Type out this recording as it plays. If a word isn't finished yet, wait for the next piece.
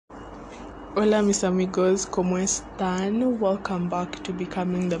Hola mis amigos, ¿cómo están? Welcome back to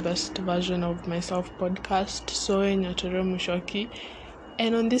Becoming the Best Version of Myself podcast. Soy Nyatoro Mushoki,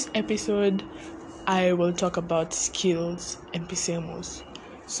 and on this episode, I will talk about skills. Empecemos.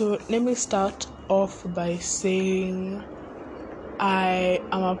 So let me start off by saying I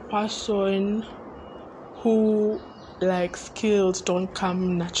am a person who, like, skills don't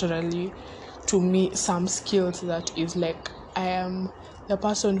come naturally to me. Some skills that is like I am the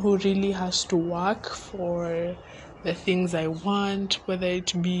person who really has to work for the things I want, whether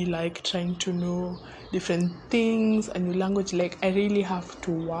it be like trying to know different things, a new language. Like, I really have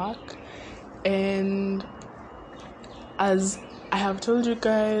to work. And as I have told you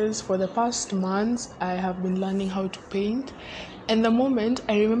guys, for the past months I have been learning how to paint. And the moment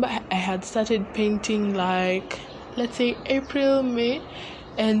I remember I had started painting, like, let's say April, May,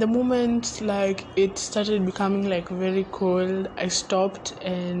 and the moment like it started becoming like very cold, I stopped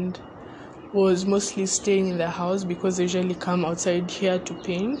and was mostly staying in the house, because I usually come outside here to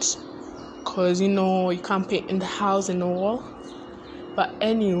paint, because you can't paint in the house and all. But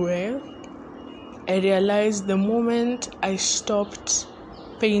anyway, I realized the moment I stopped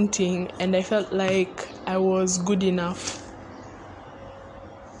painting and I felt like I was good enough,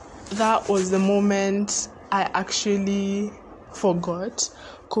 that was the moment I actually forgot,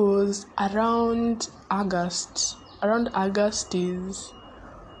 because around August is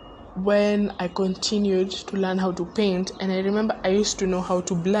when I continued to learn how to paint. And I remember I used to know how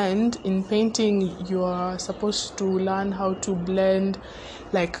to blend. In painting, you are supposed to learn how to blend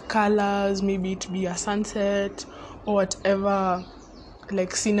like colors, maybe it be a sunset or whatever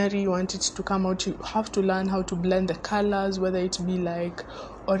like scenery you want it to come out. You have to learn how to blend the colors, whether it be like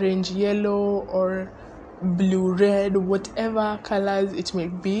orange, yellow, or blue, red, whatever colors it may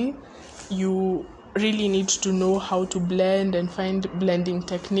be. You really need to know how to blend and find blending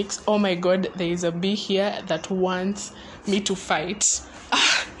techniques. Oh my god, there is a bee here that wants me to fight.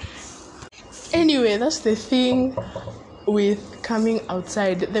 Anyway, that's the thing with coming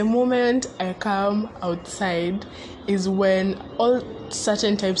outside. The moment I come outside is when all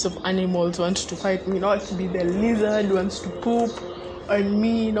certain types of animals want to fight me. Not to be the lizard wants to poop on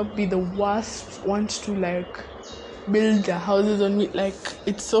me, not be the wasp wants to like build their houses on me. Like,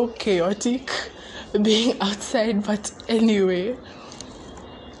 it's so chaotic being outside. But anyway,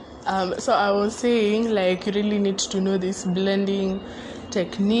 so I was saying, like, you really need to know this blending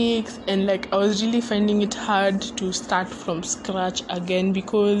techniques, and like I was really finding it hard to start from scratch again,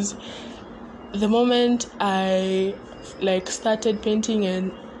 because the moment I like started painting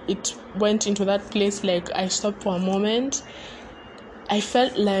and it went into that place, like I stopped for a moment, I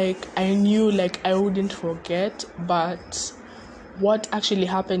felt like I knew like I wouldn't forget, but what actually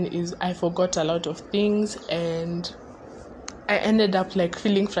happened is I forgot a lot of things, and I ended up like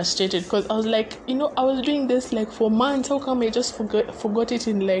feeling frustrated, because I was like, I was doing this like for months. How come I just forgot it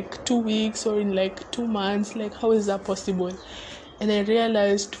in like 2 weeks or in like 2 months? Like, how is that possible? And I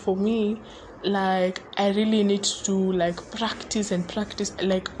realized for me, like, I really need to like practice,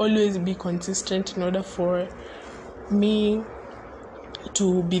 like always be consistent in order for me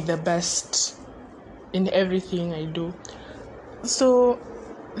to be the best in everything I do. So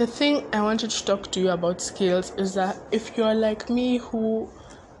the thing I wanted to talk to you about skills is that if you're like me, who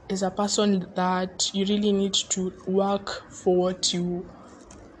is a person that you really need to work for what you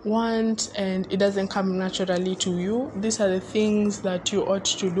want and it doesn't come naturally to you, these are the things that you ought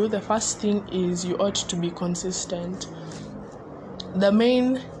to do. The first thing is you ought to be consistent. The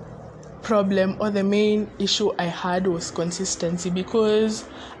main problem or the main issue I had was consistency, because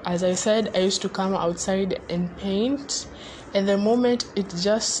as I said, I used to come outside and paint, and the moment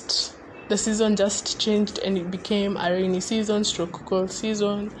the season just changed and it became a rainy season / cold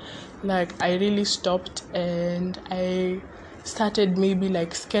season, like I really stopped and I started maybe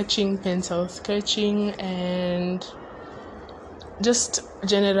like pencil sketching and just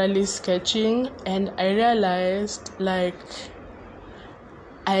generally sketching, and I realized like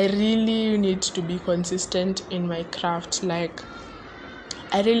I really need to be consistent in my craft. Like,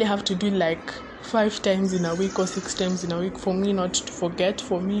 I really have to do like 5 times in a week or 6 times in a week for me not to forget,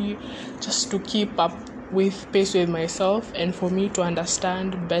 for me just to keep up with pace with myself, and for me to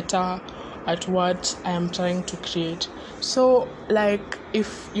understand better at what I am trying to create. So like,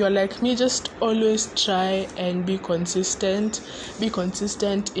 if you're like me, just always try and be consistent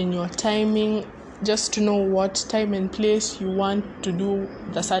in your timing, just to know what time and place you want to do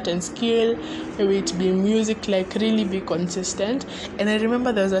the certain skill, maybe it be music. Like, really be consistent. And I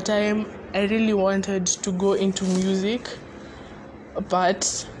remember there was a time I really wanted to go into music,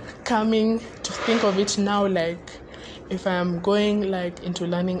 but coming to think of it now, like, if I'm going like into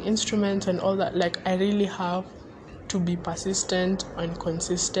learning instruments and all that, like I really have to be persistent and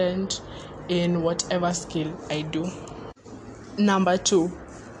consistent in whatever skill I do. Number 2,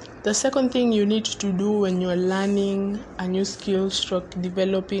 the second thing you need to do when you're learning a new skill,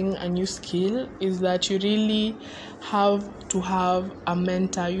 developing a new skill, is that you really have to have a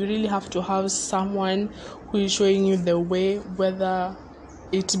mentor. You really have to have someone who is showing you the way, whether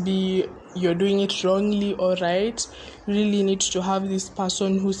it be you're doing it wrongly or right. You really need to have this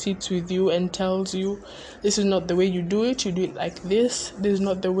person who sits with you and tells you, this is not the way you do it like this is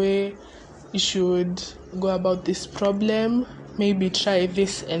not the way you should go about this problem, maybe try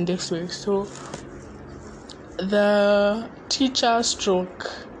this and this way. So the teacher stroke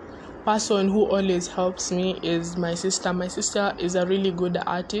person who always helps me is my sister. My sister is a really good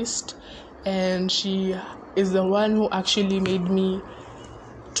artist, and she is the one who actually made me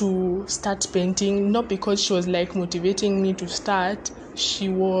to start painting. Not because she was like motivating me to start, she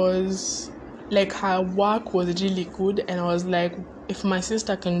was like, her work was really good, and I was like, if my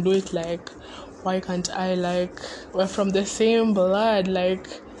sister can do it, like why can't I? Like, we're from the same blood, like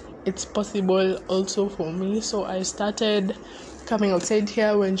it's possible also for me. So I started coming outside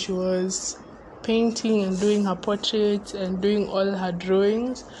here when she was painting and doing her portraits and doing all her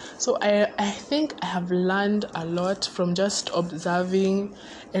drawings. So I think I have learned a lot from just observing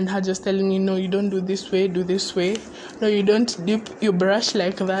and her just telling me, no, you don't do this way, do this way. No, you don't dip your brush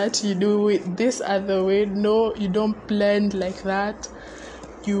like that, you do it this other way. No, you don't blend like that,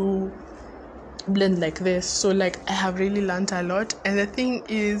 you blend like this. So like I have really learned a lot. And the thing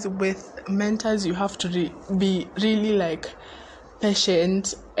is, with mentors, you have to be really like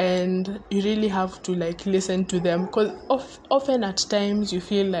patient, and you really have to like listen to them, because often at times you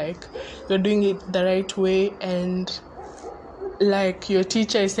feel like you're doing it the right way, and like your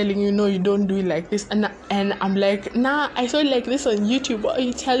teacher is telling you, no, you don't do it like this, and I'm like, nah, I saw like this on YouTube, what are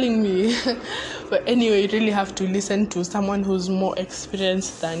you telling me? But anyway, you really have to listen to someone who's more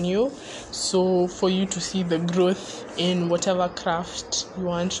experienced than you, so for you to see the growth in whatever craft you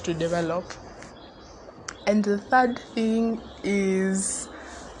want to develop. And the third thing is,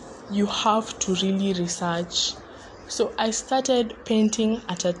 you have to really research. So I started painting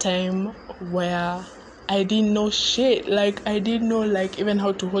at a time where I didn't know shit. Like I didn't know like even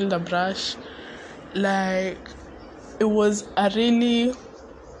how to hold a brush. Like it was a really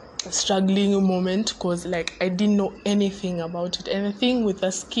struggling moment, because like I didn't know anything about it. And the thing with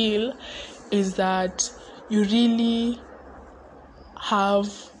a skill is that you really have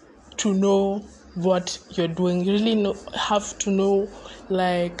to know what you're doing. You really have to know,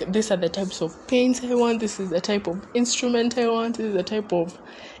 like, these are the types of paints I want, this is the type of instrument I want, this is the type of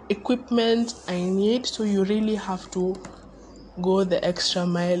equipment I need. So you really have to go the extra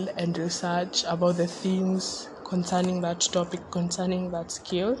mile and research about the things concerning that topic, concerning that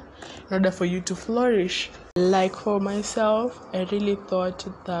skill, in order for you to flourish. Like for myself, I really thought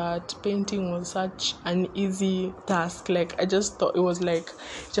that painting was such an easy task. Like I just thought it was like,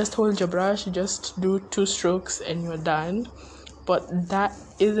 just hold your brush, you just do 2 strokes and you're done. But that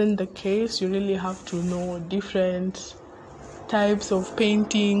isn't the case. You really have to know different types of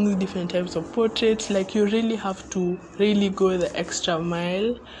paintings, different types of portraits. Like you really have to really go the extra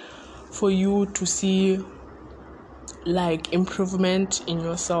mile for you to see like improvement in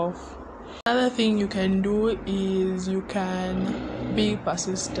yourself. Another thing you can do is you can be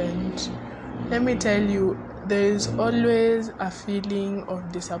persistent. Let me tell you, there is always a feeling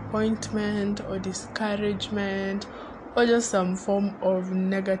of disappointment or discouragement or just some form of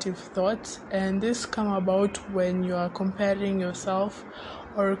negative thoughts, and this come about when you are comparing yourself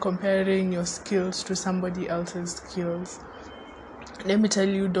or comparing your skills to somebody else's skills. Let me tell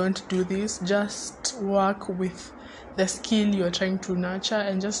you, don't do this. Just work with the skill you're trying to nurture,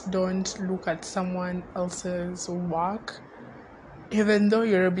 and just don't look at someone else's work. Even though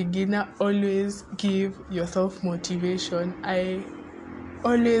you're a beginner, always give yourself motivation. I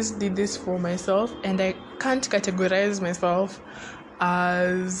always did this for myself, and I can't categorize myself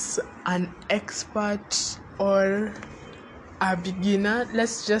as an expert or a beginner.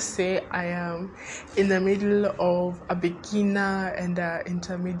 Let's just say I am in the middle of a beginner and an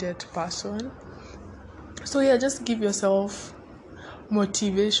intermediate person. So yeah, just give yourself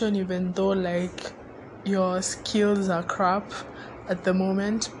motivation, even though like your skills are crap at the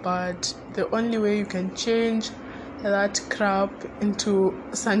moment. But the only way you can change that crap into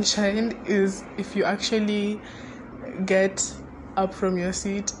sunshine is if you actually get up from your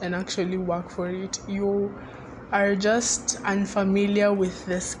seat and actually work for it. You are just unfamiliar with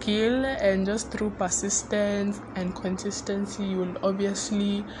the skill, and just through persistence and consistency you will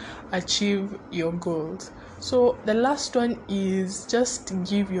obviously achieve your goals. So the last one is just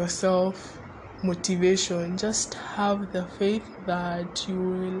give yourself motivation. Just have the faith that you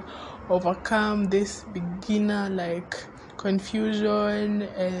will overcome this beginner like confusion,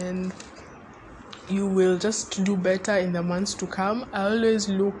 and you will just do better in the months to come. I always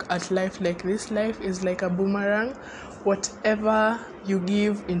look at life like this. Life is like a boomerang. Whatever you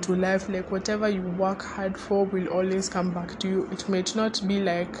give into life, like whatever you work hard for, will always come back to you.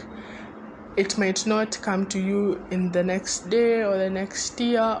 It might not come to you in the next day or the next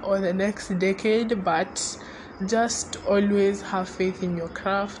year or the next decade, but just always have faith in your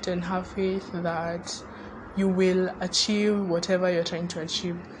craft and have faith that you will achieve whatever you're trying to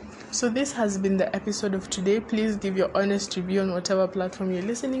achieve. So this has been the episode of today. Please give your honest review on whatever platform you're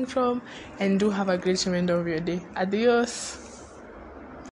listening from, and do have a great remainder of your day. Adios.